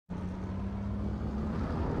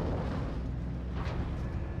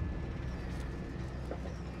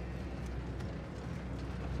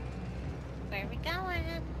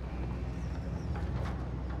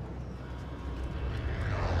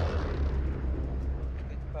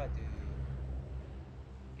could probably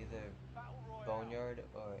do either boneyard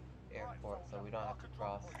or airport, so we don't have to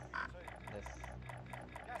cross this.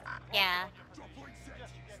 Yeah.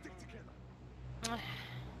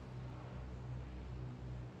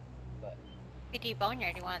 But We do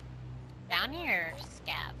boneyard. You want bounty or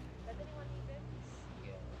scab?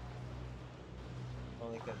 yeah,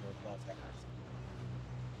 only because it's not that.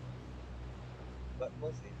 But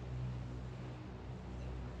we'll see.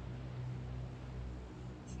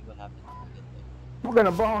 See what happens when we get there. We're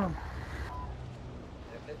gonna bone him.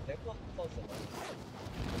 They're close enough.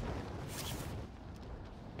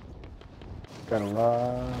 Got a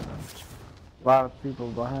lot of people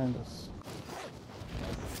behind us.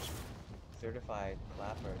 Certified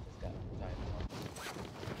clapper just got timed.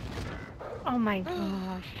 Oh my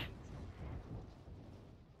gosh.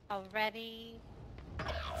 Already. It's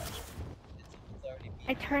already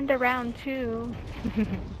I turned around too.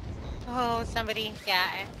 Oh, somebody.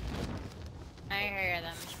 Yeah. I hear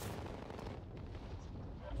them.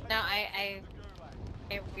 No, I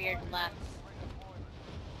weird left.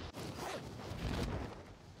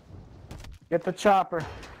 Get the chopper. get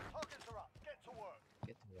to work.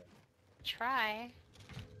 Try.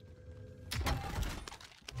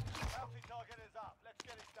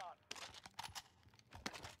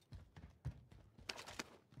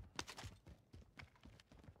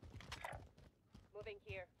 Moving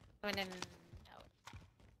here. Going in.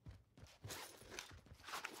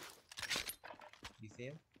 You see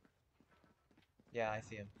him? Yeah, I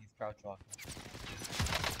see him. He's crouch walking.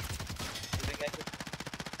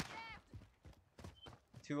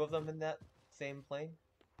 Two of them in that same plane.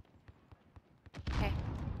 Okay.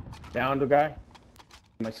 Downed a guy.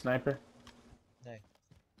 My sniper. Nice.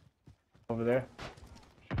 Over there.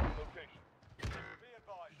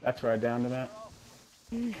 That's where I downed him at.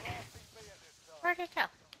 Where'd it go?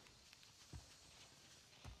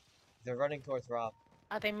 They're running towards Rob.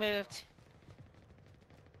 Oh, they moved.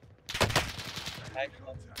 Hey,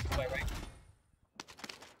 to my right.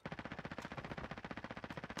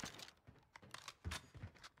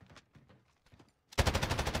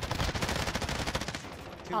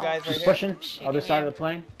 Two guys right He's here. pushing. Shooting Other side him. of the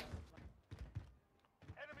plane.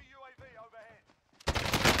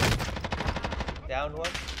 Down one.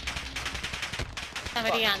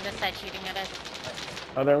 Somebody on this side shooting at us.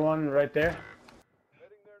 Other one right there.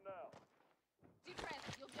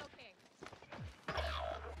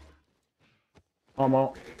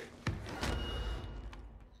 Almost.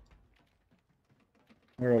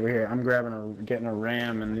 We're over here. I'm getting a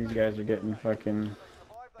ram, and these guys are getting fucking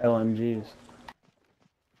LMGs.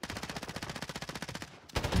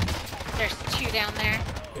 There's two down there.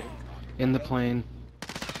 In the plane.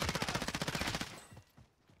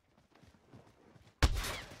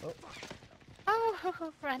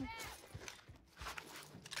 Oh, run.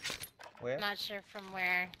 Where? I'm not sure from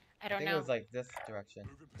where. I I don't think know. it was like this direction.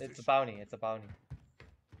 It's a bounty. It's a bounty.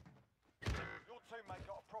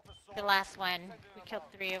 The last one. We killed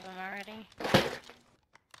 3 of them already.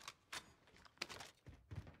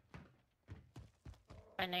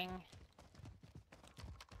 Running.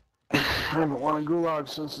 I haven't won a gulag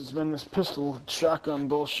since it's been this pistol shotgun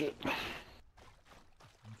bullshit. I'm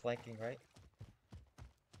flanking right.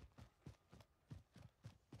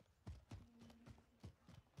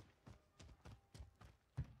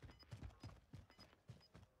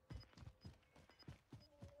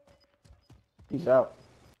 He's out.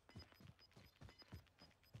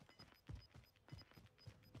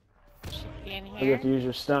 Should be in You here. have to use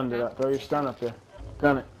your stun to throw your stun up there.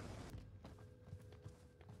 Gun it.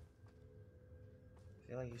 I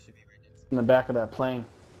feel like you should be right next. In the back of that plane.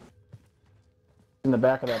 In the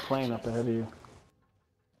back of that plane up ahead of you.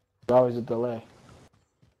 There's always a delay.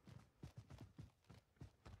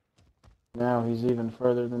 Now he's even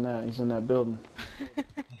further than that. He's in that building.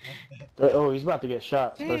 Oh, he's about to get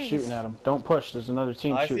shot. Start Jeez. shooting at him. Don't push. There's another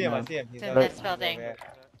team Oh, I see shooting him. at I him. see him. He's In over this he's building. over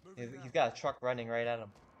here. He's got a truck running right at him.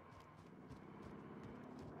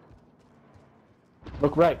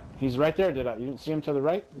 Look right. He's right there, You didn't see him to the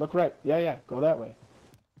right? Look right. Yeah. Go that way.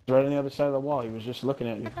 He's right on the other side of the wall. He was just looking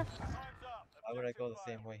at you. Why would I go the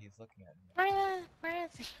same way he's looking at me? Where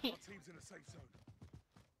is he?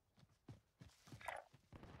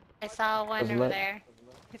 I saw one Doesn't over let- there.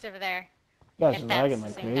 He's over there. You guys If are that's lagging the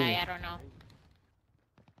like same crazy. guy, I don't know.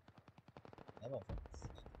 I don't think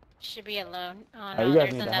it's- Should be alone. Oh You no, guys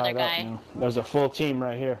there's need to another hide out guy. now. There's a full team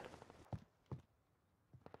right here.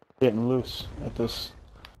 Getting loose at this.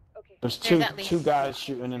 Okay. There's There's at least- two guys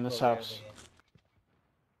shooting in this People house. rarely-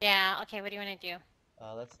 Yeah, okay, what do you want to do?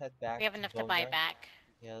 Let's head back We have to enough to buy Boneyard. back.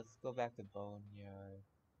 Yeah, let's go back to Boneyard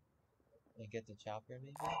and get the chopper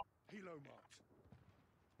maybe.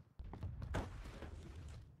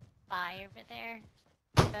 Buy over there.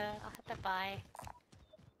 I'll have to buy.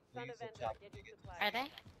 We use the chopper to get the Are they?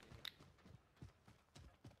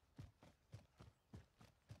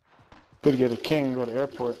 Could get a king and go to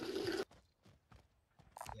airport.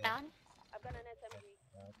 Yeah. Done?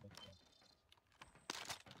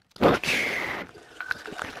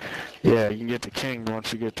 Yeah, you can get the king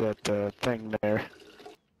once you get that thing there.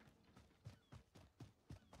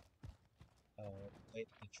 Wait,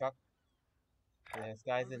 the truck. There's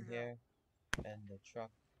guys in here, and the truck.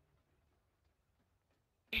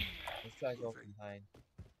 Let's try to go behind.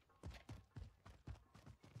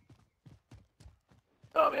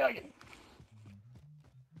 Oh, yeah.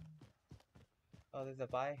 Oh, there's a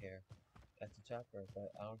buy here. That's a chopper,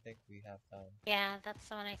 but I don't think we have time. Yeah, that's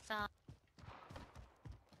the one I saw.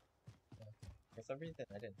 Okay. For some reason,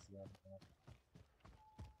 I didn't see on the map.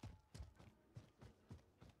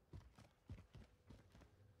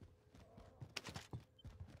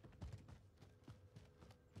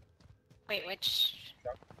 Wait, which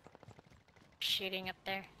shooting up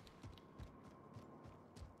there?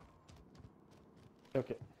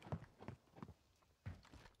 Okay.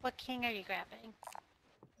 What king are you grabbing?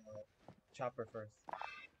 Chopper first.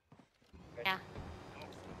 Okay. Yeah.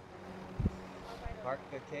 Mark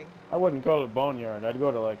the king. I wouldn't go to the Boneyard. I'd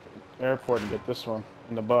go to, like, airport and get this one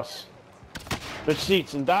in the bus. Switch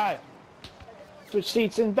seats and dive. Switch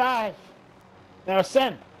seats and dive. Now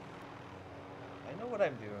ascend. I know what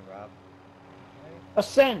I'm doing, Rob. Right?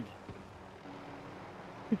 Ascend.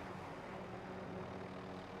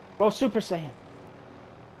 Go Super Saiyan.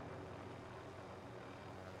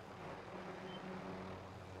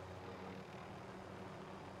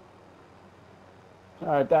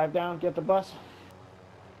 Alright, dive down, get the bus.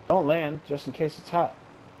 Don't land, just in case it's hot.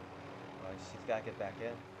 She's gotta get back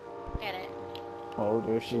in. Get it. Oh,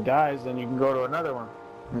 if she dies, then you can go to another one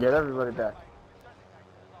and get everybody back.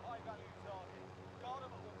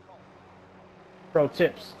 Pro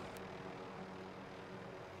tips.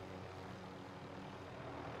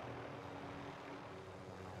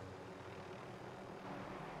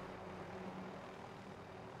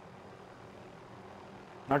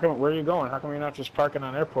 How come, where are you going? How come you're not just parking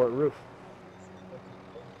on airport roof?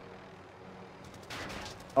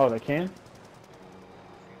 Oh, they can?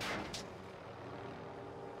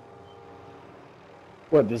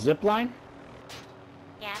 What, the zip line?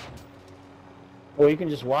 Yeah. Well, you can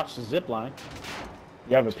just watch the zip line.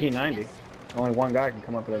 You have a P90. Yes. Only one guy can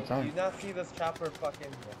come up at a Do time. you not see this chopper fucking...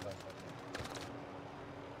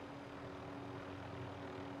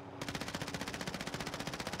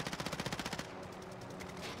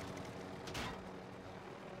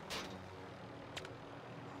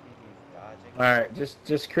 Alright,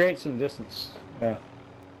 just create some distance. Yeah.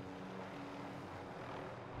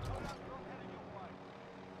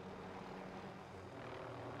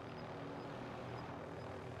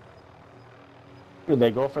 Did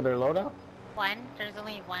they go for their loadout? One. There's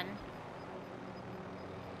only one.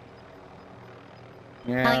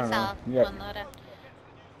 Yeah, I Only don't know. saw Yeah. one loadout.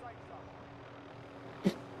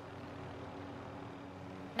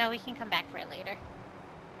 No, we can come back for it later.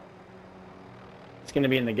 It's gonna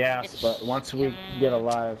be in the gas, It's- but once we get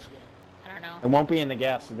alive, I don't know. it won't be in the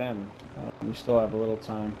gas then. We still have a little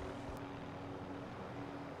time.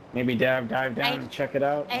 Maybe dive down and check it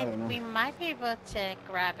out. I don't know. We might be able to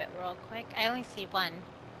grab it real quick. I only see one.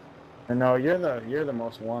 I know you're the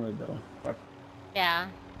most wanted though. Fuck. Yeah.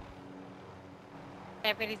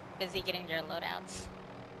 Everybody's busy getting their loadouts.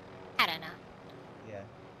 I don't know. Yeah.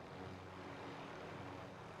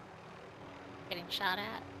 Getting shot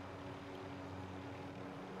at.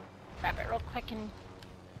 Grab it real quick and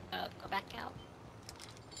go back out.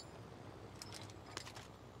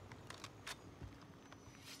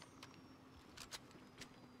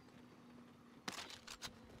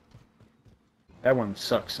 That one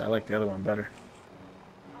sucks. I like the other one better.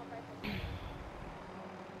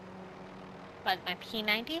 But my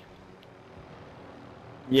P90?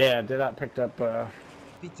 Yeah, did not picked up.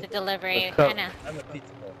 Pizza. The delivery, Let's go. I know. I'm a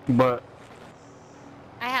pizza boy. But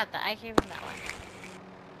I gave him that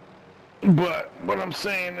one. what I'm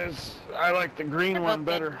saying is, I like the green They're one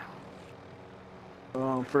both better.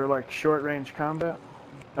 For like short range combat.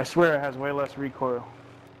 I swear it has way less recoil.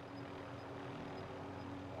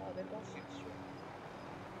 Oh, they both shoot straight.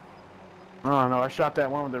 I don't know. I shot that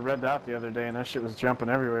one with the red dot the other day, and that shit was jumping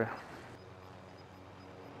everywhere.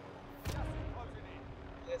 I'm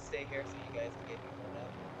gonna stay here so you guys can get your phone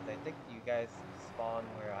out. 'Cause I think you guys spawn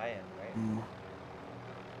where I am, right?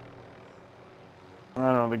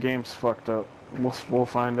 don't know. The game's fucked up. We'll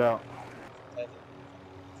find out.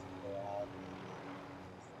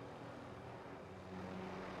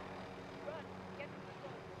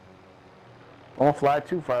 Don't fly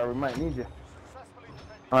too far. We might need you.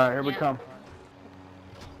 All right, here we Yeah. come.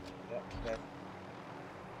 Yep, good.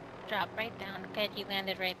 Drop right down. Good, you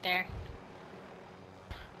landed right there.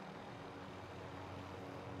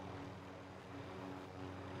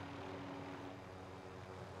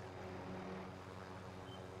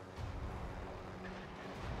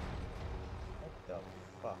 What the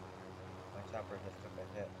fuck? My chopper just took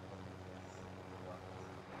a hit.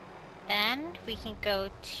 Then we can go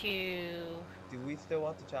to Do we still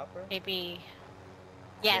want the chopper? maybe.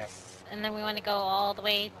 Yes, and then we want to go all the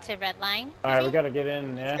way to Red Line. All right, we maybe? gotta get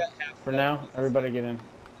in. Yeah. For now, everybody get in.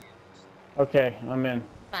 Okay, I'm in.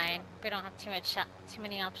 Fine. We don't have too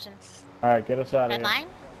many options. All right, get us out of Red here. Line,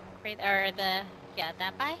 right, or that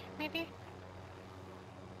by maybe,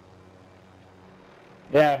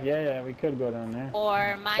 Yeah. We could go down there. or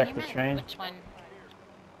Check the Monument. train. Which one?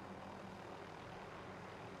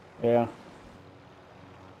 Yeah.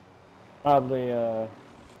 Probably.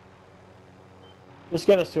 Just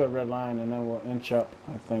get us to a red line, and then we'll inch up.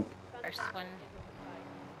 I think. First one.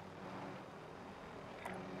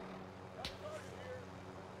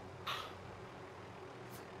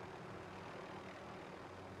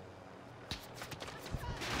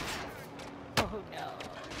 Oh no.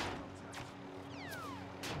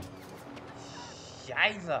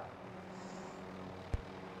 Scheiße! That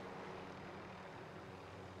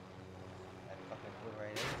fucking flew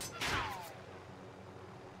right in.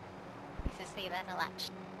 To say that a lot.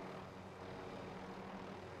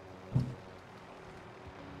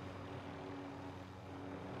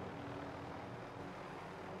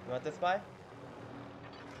 You want this spy?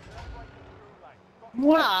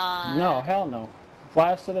 What? Aw. No, hell no.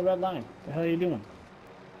 Fly us to the red line. The hell are you doing?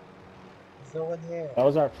 There's no one here. That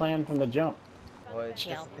was our plan from the jump. Well, it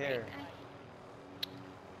Jailbreak. disappeared.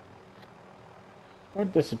 Where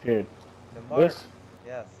it disappeared? The mark. This?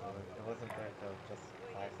 Yes, it wasn't there until just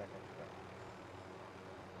 5 seconds ago.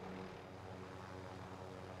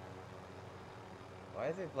 Why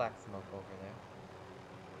is there black smoke over there?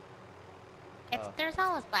 There's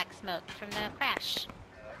always black smoke from the crash.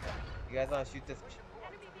 You guys want to shoot this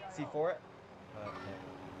C4 it?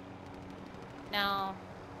 No.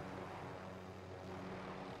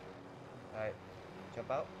 Alright, jump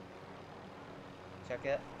out. Check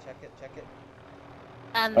it.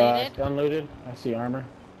 Unlooted. Unlooted. I see armor.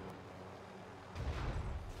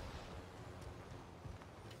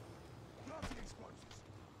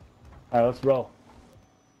 Alright, let's roll.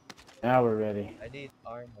 Now we're ready. I need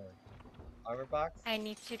armor. Armor box? I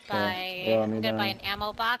need to buy. Yeah, I'm me gonna buy down. an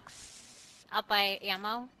ammo box. I'll buy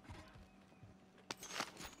ammo.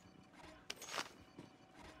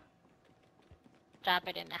 Drop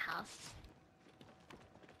it in the house.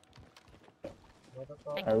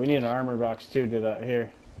 Alright, we need an armor box too to that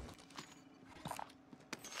here.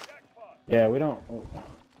 Yeah, we don't.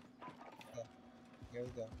 Here we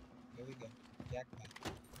go. Jackpot.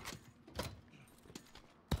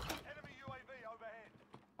 Enemy UAV overhead.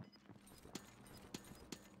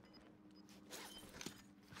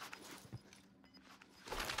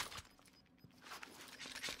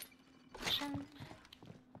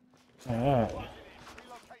 Alright.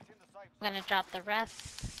 Relocating the safe I'm gonna drop the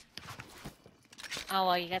rest. Oh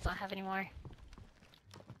well, you guys don't have any more.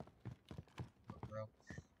 Bro.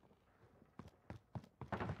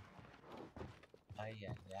 Ay.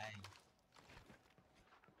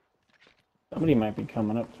 Somebody might be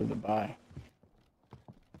coming up to the buy.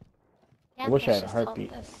 Yeah, I wish I let's had a just hold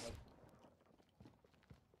heartbeat. this.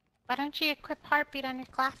 Why don't you equip heartbeat on your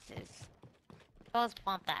glasses? You always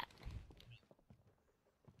want that.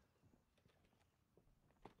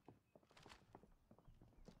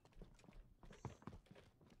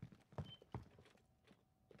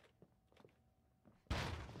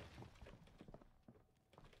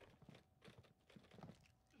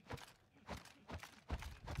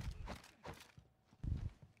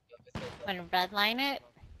 Want to redline it?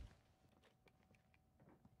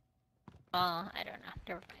 Oh, I don't know.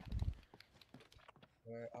 Never mind.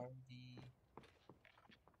 Where are the...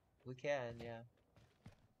 We can, yeah.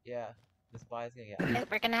 Yeah, the spy's gonna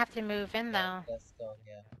get... We're gonna have to move in though. Let's go,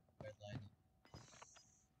 yeah. Red line.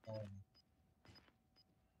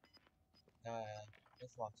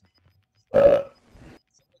 Let's watch it. There's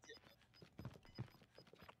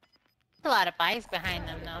a lot of buys behind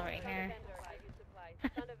them though, right here.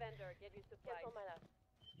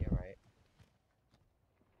 You're right.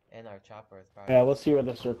 And our chopper is probably... Yeah, let's see where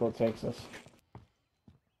the circle takes us.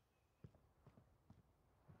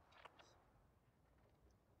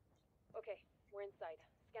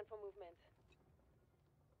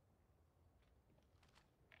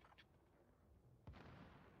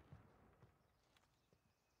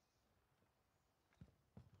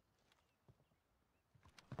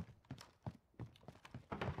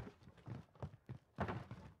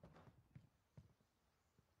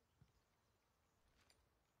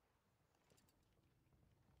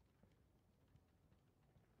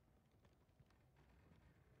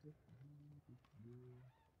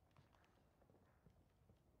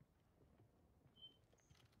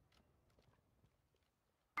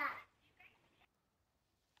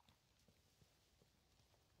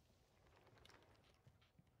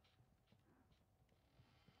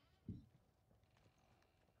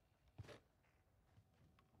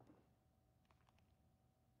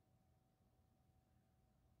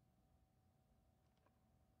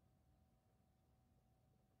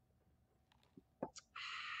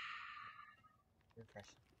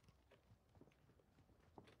 Refreshing.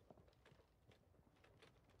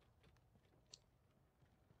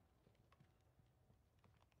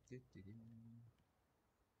 Do-do-do.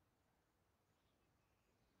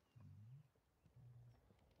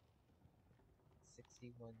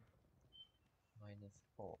 61 minus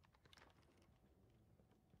 4.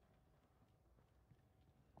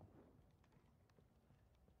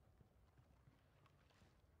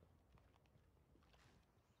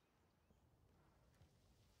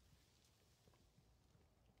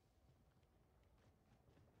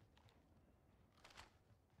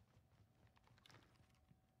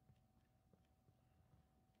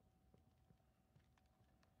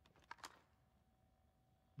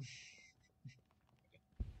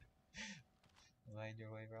 Am I in your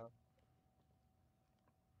way, Rob?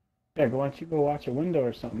 Yeah, why don't you go watch a window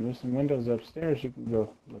or something? There's some windows upstairs you can go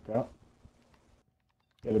look out.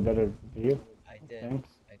 Get a better view. I did. Thanks.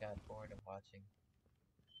 I got bored of watching.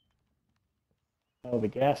 Oh, the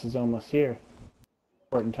gas is almost here.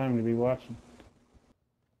 Important time to be watching.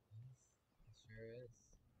 It sure is.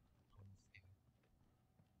 Almost here.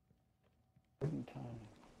 Important time.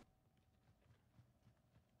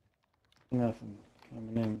 Nothing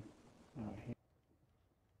coming in. Oh, here.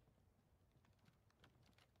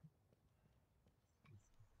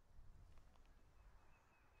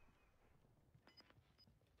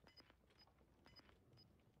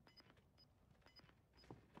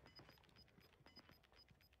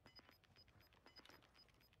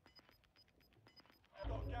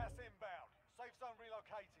 Got gas inbound. Safe zone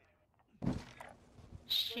relocated.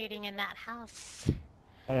 Shooting in that house.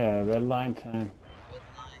 Yeah, red line time. Red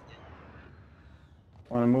line, yeah.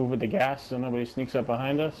 Want to move with the gas so nobody sneaks up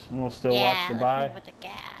behind us? And we'll still watch Yeah, the let's buy. move with the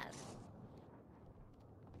gas.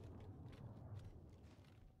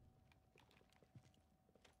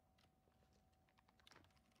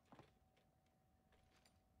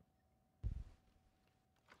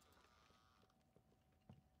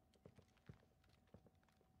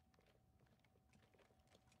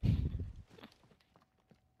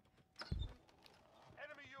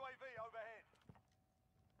 Enemy UAV overhead.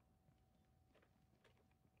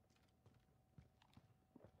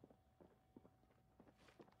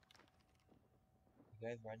 You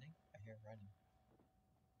guys running? I hear running.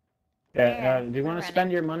 Yeah, Yeah, do you we're want to running.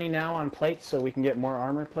 spend your money now on plates so we can get more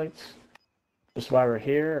armor plates? Just while we're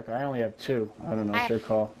here? I only have 2. I don't know, it's your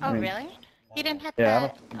call. Oh, I mean, really? You didn't hit yeah, I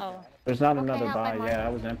that? don't, Oh, there's not okay, another I'll buy buy. more. Yeah, I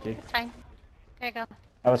was empty. It's fine. There you go.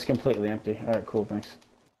 I was completely empty. Alright, cool, thanks.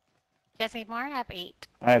 You guys need more? I have 8.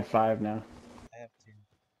 I have 5 now. I have 2.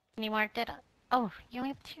 Any more? Did I? Oh, you only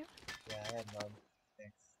have 2? Yeah, I had none.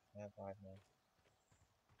 Thanks. I have 5 now.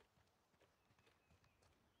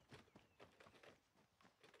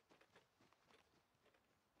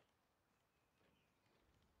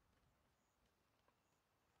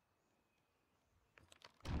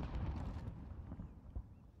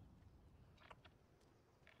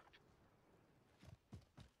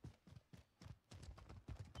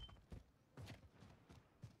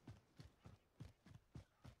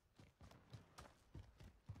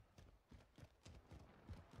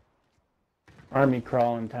 Army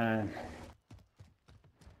crawling time.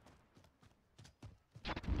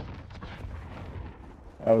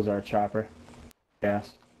 That was our chopper.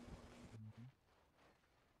 Gas.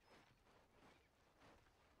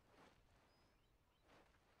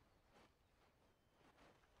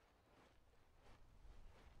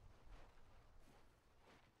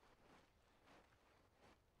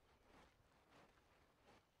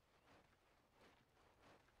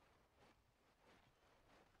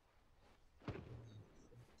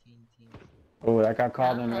 Teams. Oh, that got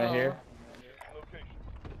called in right Uh-oh. here.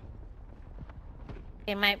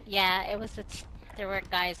 It might, yeah, it was, there were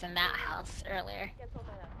guys in that house earlier.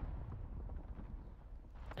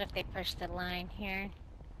 What if they push the line here?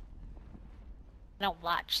 Don't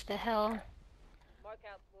watch the hill. Mark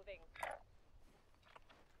out, moving.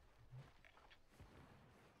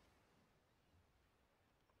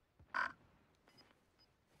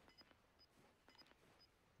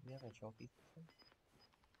 Do we have a trophy system?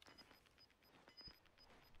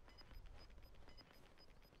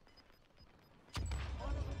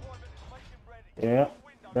 Final deployment is making ready. Yeah,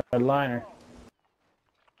 Window. red liner.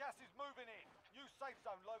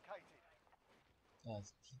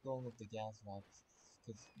 careful with the gas rocks,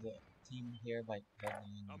 because the team here might red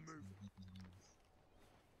line needs to hit the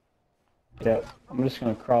lines. Yeah, I'm just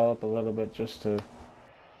gonna crawl up a little bit just to,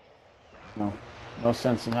 no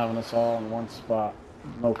sense in having us all in one spot,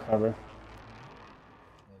 no cover.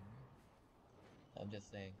 I'm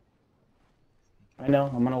just saying. I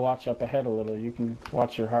know, I'm gonna watch up ahead a little. You can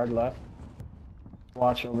watch your hard left.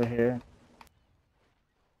 Watch over here.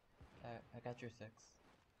 I got your 6.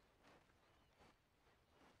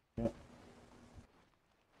 Yep.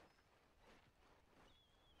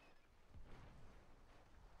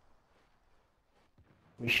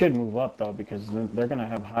 We should move up though, because they're gonna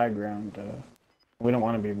have high ground. We don't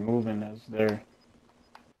want to be moving as they're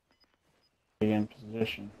in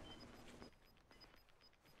position.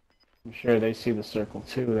 I'm sure they see the circle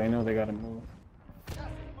too. They know they gotta move.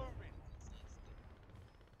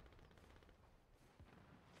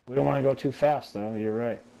 We don't want to go too fast though. You're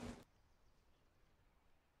right.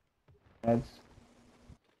 That's...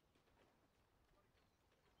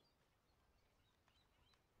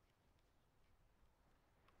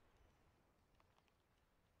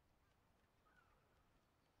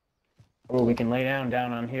 Oh, we can lay down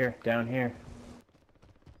on here, down here.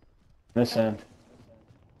 This end.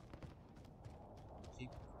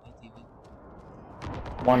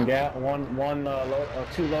 One two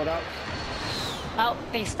loadouts. Oh,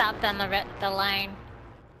 they stopped on the line.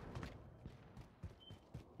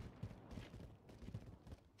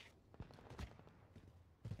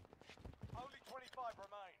 Only 25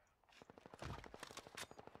 remain.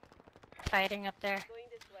 Fighting up there. Going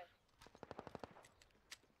this way.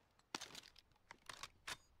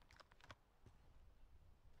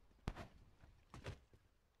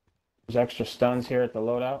 There's extra stuns here at the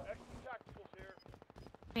loadout.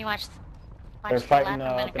 Can you watch They're the fighting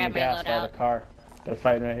left? I'm gonna up in the grab my gas by the loadout. car. They're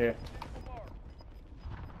fighting right here.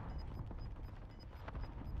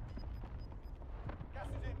 Gas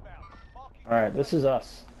is inbound. Marking Alright, this is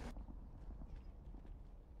us.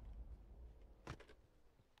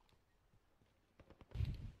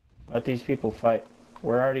 Let these people fight.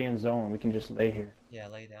 We're already in zone. We can just lay here. Yeah,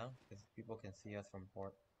 lay down, because people can see us from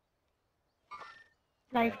port.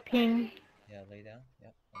 Live ping. Yeah, lay down.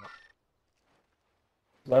 Yep.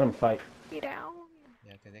 Let them fight. Get down.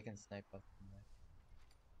 Yeah, because they can snipe us from there.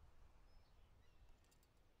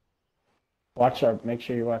 Watch our. Make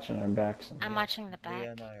sure you're watching our backs. I'm watching the back.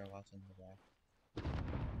 Leah and I are watching the back.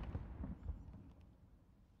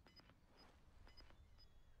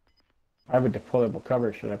 I have a deployable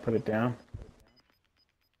cover. Should I put it down?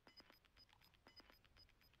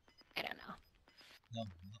 I don't know. No,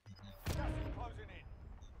 gas is closing in.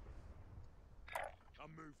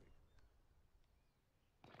 I'm moving.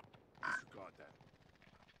 Disregard that.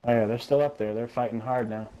 Oh yeah, they're still up there. They're fighting hard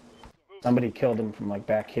now. Somebody killed them from like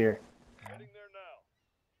back here. Heading there now.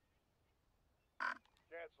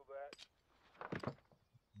 Cancel that.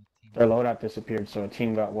 Their loadout disappeared, so a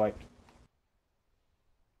team got wiped.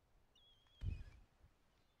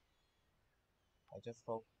 I just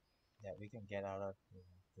hope that we can get out of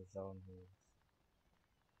the zone moves.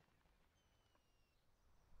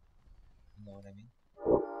 You know what I mean?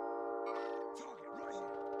 Target right here.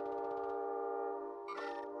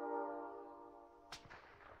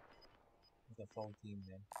 With a full team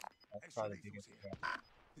then. That's probably the biggest threat.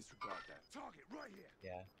 Disregard that. Target right here.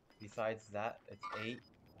 Yeah. Besides that, it's 8.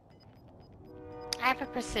 I have a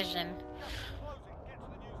precision.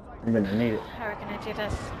 I'm gonna need it. How are we gonna do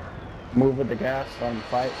this? Move with the gas, let them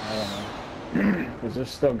fight. I don't know. Because there's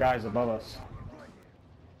still guys above us.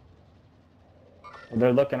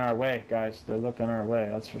 They're looking our way, guys. They're looking our way,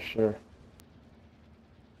 that's for sure.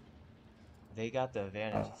 They got the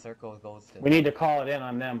advantage. Circle goes to... We need to call it in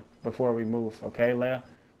on them before we move, okay, Leia?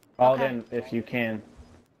 Call it Okay. in if you can.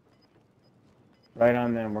 Right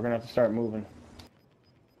on them. We're gonna have to start moving.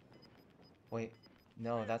 Wait.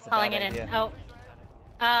 No, that's a Calling bad it idea. in. Oh.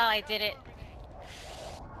 Oh, I did it.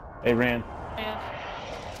 They ran. Move. Yes.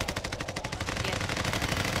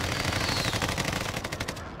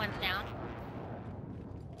 One's down.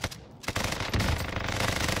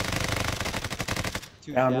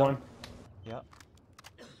 Two's Down down. one. Yep.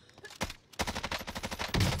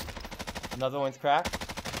 Another one's cracked.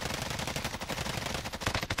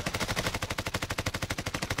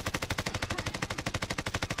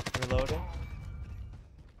 Reloading.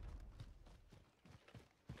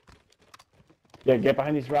 Yeah, get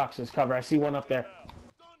behind these rocks. There's cover. I see one up there.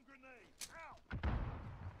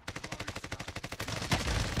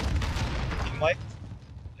 Mike.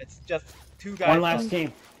 It's just 2 guys One last left.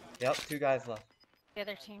 team. Yep, 2 guys left. The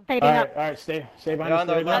other team. Fighting up. Alright, stay behind They're us. on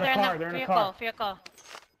the They're in left. a They're car. in They're the in a vehicle. car. Vehicle.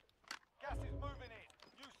 Gas is moving in.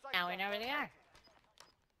 Use safe Now we zone. know where they are.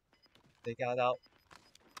 They got out.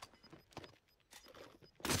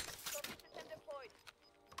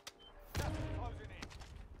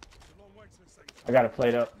 I got a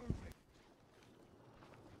plate up.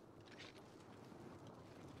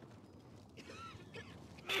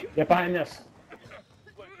 Get behind this.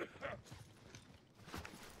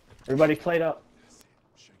 Everybody plate up.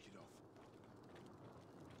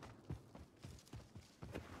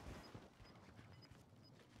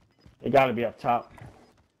 They gotta be up top.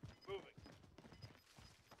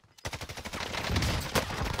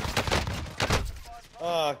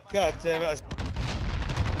 Oh, god damn it.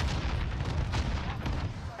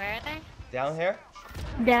 Where are they? Down here?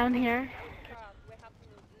 Down here. We have to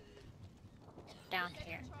move. Down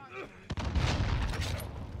here.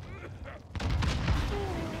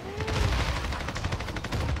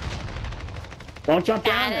 Don't jump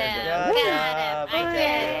down Got him. there. Good Got him. I job.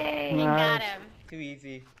 did. I got him. Too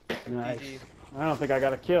easy. Nice. GG. I don't think I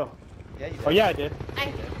got a kill. Yeah, you did. Oh yeah, I did. I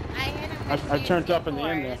hit him with I turned up in the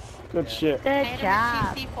end there. C4s. Good shit. I Good hit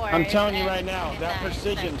job. him with C4s I'm telling you and right now, he that died.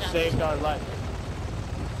 precision Jumped. saved our life.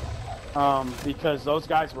 Because those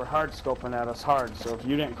guys were hard scoping at us hard. So if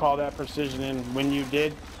you didn't call that precision in when you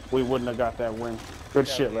did, we wouldn't have got that win. Good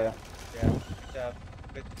job, shit, yeah. Leia. Yeah, good job.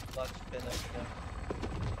 Good lunch finish.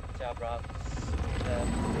 Good job, Rob.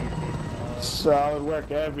 Solid work,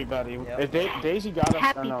 everybody. Yep. If Daisy got us,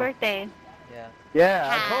 Happy no. birthday. Yeah. Yeah,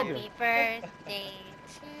 I told you. Happy birthday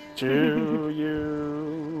to To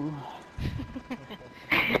you.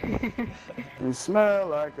 You smell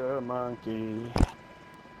like a monkey.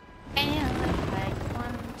 and look like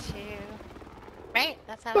 1, 2. Right?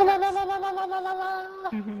 That's how it goes.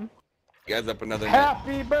 Mm-hmm. You guys up another night.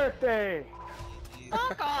 Happy birthday!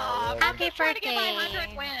 Fuck off. Happy I'm trying to get my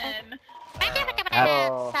birthday. 100 win.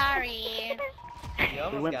 Oh. Sorry. You We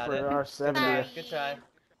almost went got for it. our 70th. Good try.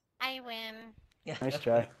 I win. Nice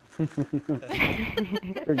try.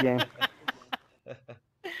 Good game.